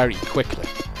very, very quickly.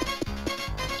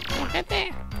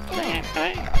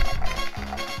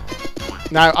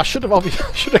 Now, I should have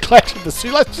obviously collected the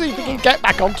super. Let's see if we can get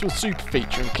back onto a super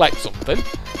feature and collect something.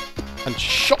 And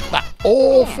shut that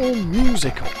awful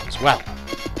music up as well.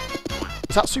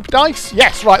 Is that super dice?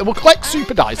 Yes, right, we'll collect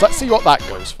super dice. Let's see what that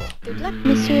goes for. Good luck,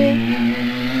 monsieur.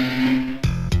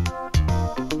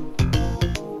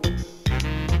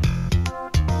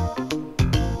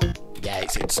 Yeah,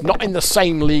 it's not in the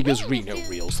same league as Reno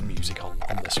Reels, the music on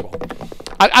this one.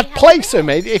 I'd place them,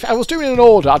 if I was doing an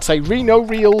order, I'd say Reno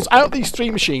Reels, out of these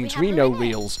 3 machines, Reno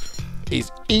Reels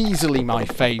is easily my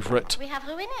favourite, We have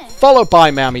a winner. followed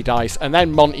by Miami Dice, and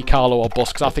then Monte Carlo or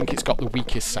Bust, because I think it's got the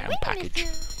weakest sound package.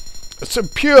 So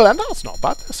purely, and that's not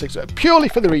bad, purely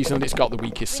for the reason that it's got the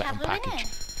weakest sound package.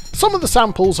 Some of the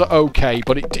samples are okay,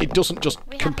 but it doesn't just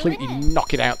completely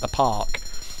knock it out the park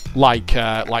like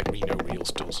Reno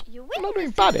Reels does. I'm not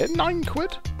doing bad here, 9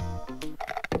 quid.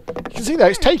 You can see there,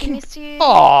 it's taking...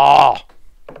 Oh!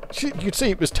 You could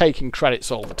see it was taking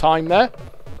credits all the time there.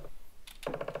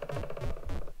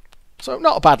 So,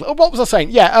 not a bad... What was I saying?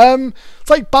 Yeah, it's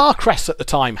like Barcrest at the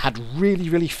time had really,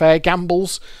 really fair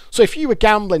gambles. So if you were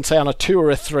gambling, say, on a 2 or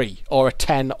a 3, or a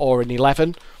 10 or an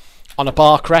 11 on a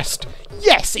Barcrest,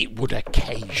 yes, it would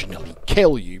occasionally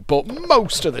kill you, but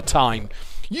most of the time,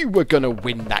 you were going to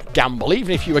win that gamble.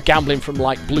 Even if you were gambling from,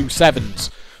 like, blue 7s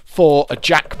for a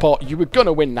jackpot, you were going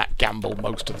to win that gamble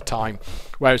most of the time.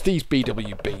 Whereas these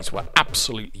BWBs were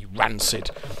absolutely rancid.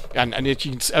 And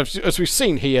as we've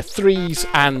seen here, 3s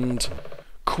and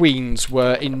queens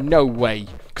were in no way,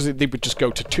 because they would just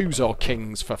go to 2s or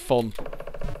kings for fun.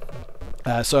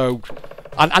 So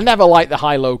I never liked the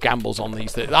high-low gambles on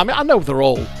these. I mean, I know they're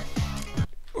all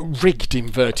rigged,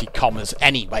 inverted commas,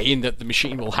 anyway, in that the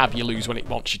machine will have you lose when it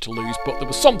wants you to lose, but there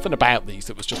was something about these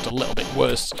that was just a little bit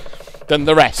worse than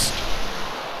the rest.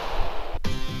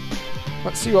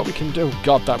 Let's see what we can do.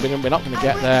 God, we're not going to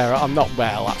get there. I'm not...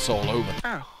 Well, that's all over.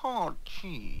 A hard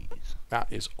cheese. That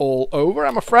is all over,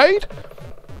 I'm afraid.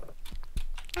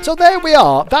 So there we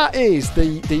are. That is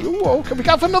the... Ooh, can we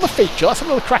have another feature? Let's have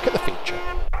another crack at the feature.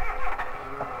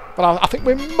 But I think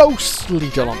we're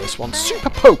mostly done on this one. Super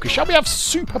Poker. Shall we have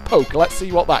Super Poker? Let's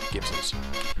see what that gives us.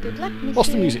 Good luck, monsieur. What's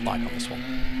the music like on this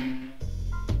one?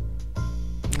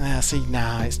 See,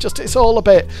 nah, it's all a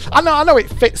bit... I know it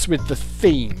fits with the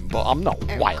theme, but I'm not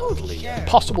wildly...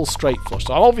 Possible straight flush,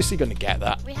 so I'm obviously going to get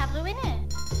that. We have a winner.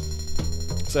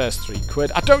 So there's 3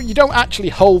 quid. You don't actually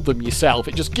hold them yourself,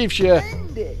 it just gives you...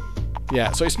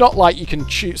 Yeah, so it's not like you can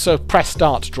choose... So press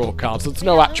start to draw cards, there's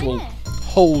no actual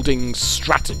holding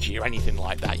strategy or anything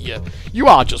like that. You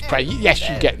are just praying. Yes,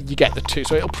 you get the 2,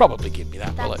 so it'll probably give me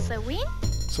that, will it? That's a win.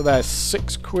 So there's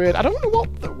 6 quid. I don't know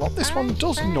what this one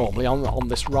does normally on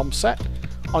this ROM set.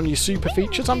 on your super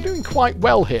features. I'm doing quite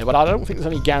well here, but I don't think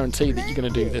there's any guarantee that you're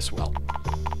going to do this well.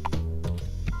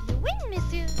 You win,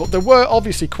 monsieur. But there were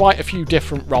obviously quite a few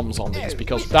different ROMs on these,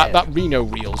 because that Reno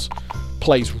Reels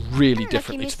plays really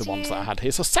differently to the ones that I had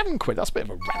here. So £7, that's a bit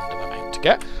of a random amount to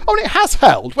get. Oh, and it has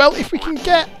held. Well, if we can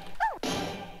get...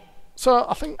 So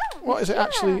I think, what is it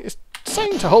actually? It's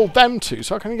saying to hold them two,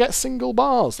 so I can get single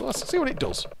bars. Let's see what it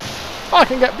does. I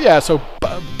can get, yeah, so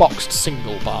boxed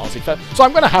single bars. So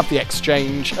I'm going to have the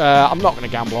exchange. I'm not going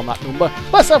to gamble on that number.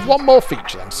 Let's have one more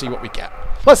feature then, see what we get.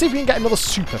 Let's see if we can get another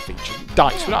super feature.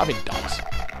 Dice, we're not having dice.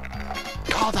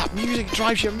 God, that music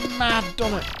drives you mad,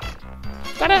 doesn't it?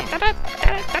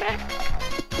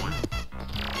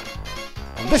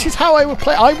 And this is how I would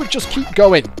play. I would just keep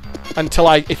going until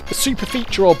if the super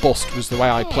feature or bust was the way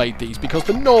I played these, because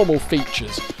the normal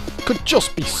features could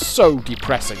just be so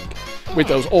depressing with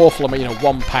those awful, you know,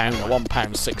 £1 or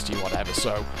 £1.60 or whatever.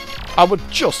 So I would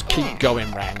just keep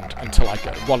going round until I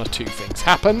get one or two things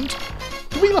happened.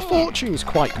 The Wheel of Fortune is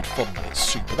quite good fun when it's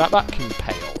super. That can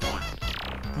pay all right.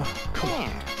 Oh, come on.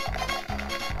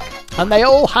 And they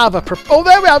all have a... Oh,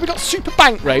 there we are. We've got Super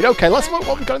Bank Raid. Okay, let's look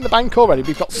what we've got in the bank already.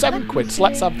 We've got £7, so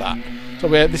let's have that. So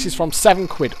this is from £7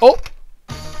 up.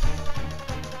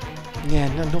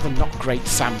 Yeah, another not great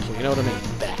sample, you know what I mean?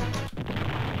 There.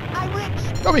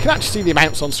 Oh, we can actually see the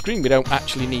amounts on screen. We don't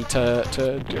actually need to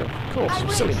do it. Of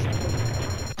course, silly.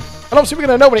 And obviously we're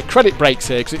going to know when it credit breaks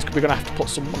here, because we're going to have to put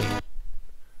some money in.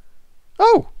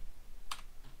 Oh!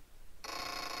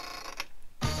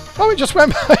 Oh, it just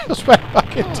went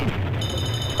back into...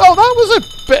 Oh, that was a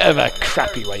bit of a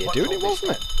crappy way of doing it,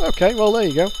 wasn't it? Okay, well, there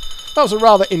you go. That was a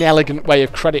rather inelegant way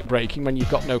of credit breaking when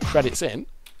you've got no credits in.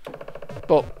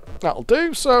 But that'll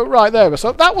do. So, right, there we go.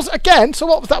 So that was, again, so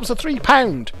what was that? Was a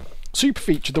 £3 super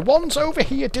feature. The ones over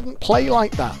here didn't play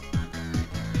like that.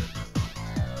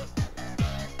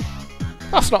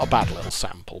 That's not a bad little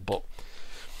sample, but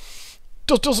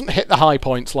doesn't hit the high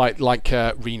points like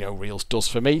Reno Reels does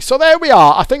for me. So there we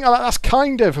are. I think that's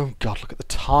kind of... Oh, God, look at the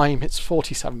time. It's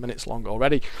 47 minutes long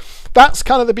already. That's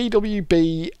kind of the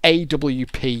BWB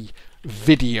AWP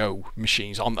video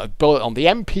machines on the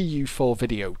MPU4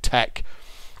 video tech,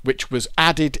 which was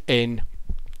added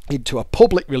into a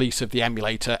public release of the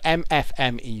emulator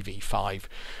MFMEV5,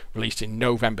 released in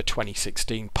November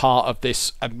 2016, part of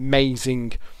this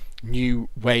amazing new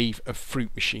wave of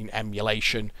fruit machine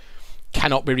emulation.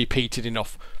 Cannot be repeated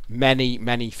enough. Many,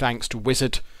 many thanks to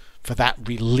Wizard for that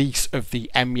release of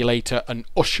the emulator and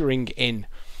ushering in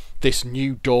this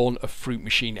new dawn of fruit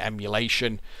machine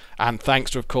emulation. And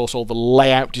thanks to, of course, all the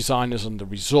layout designers and the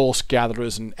resource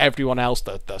gatherers and everyone else,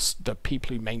 the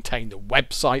people who maintain the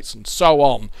websites and so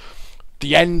on.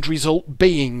 The end result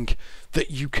being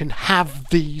that you can have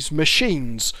these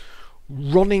machines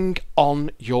running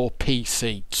on your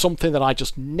PC. Something that I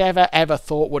just never ever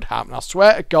thought would happen. I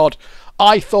swear to God,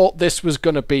 I thought this was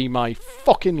going to be my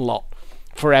fucking lot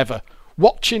forever.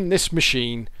 Watching this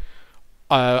machine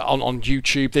on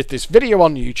YouTube, this video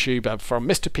on YouTube from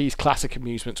Mr. P's Classic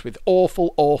Amusements with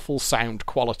awful sound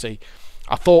quality.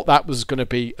 I thought that was going to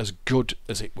be as good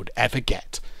as it would ever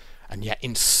get. And yet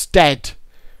instead,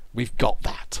 we've got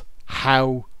that.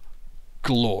 How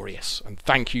glorious. And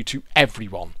thank you to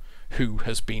everyone who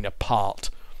has been a part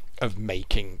of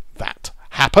making that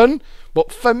happen.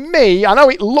 But for me, I know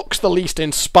it looks the least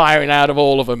inspiring out of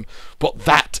all of them, but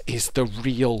that is the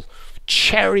real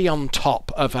cherry on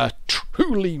top of a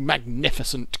truly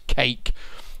magnificent cake,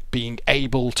 being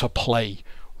able to play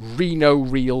Reno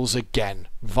Reels again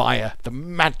via the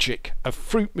magic of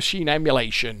fruit machine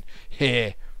emulation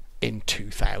here in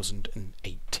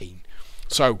 2018.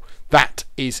 So that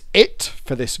is it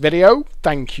for this video.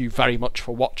 Thank you very much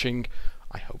for watching.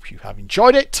 I hope you have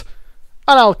enjoyed it,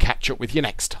 and I'll catch up with you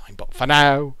next time. But for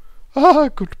now,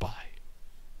 goodbye.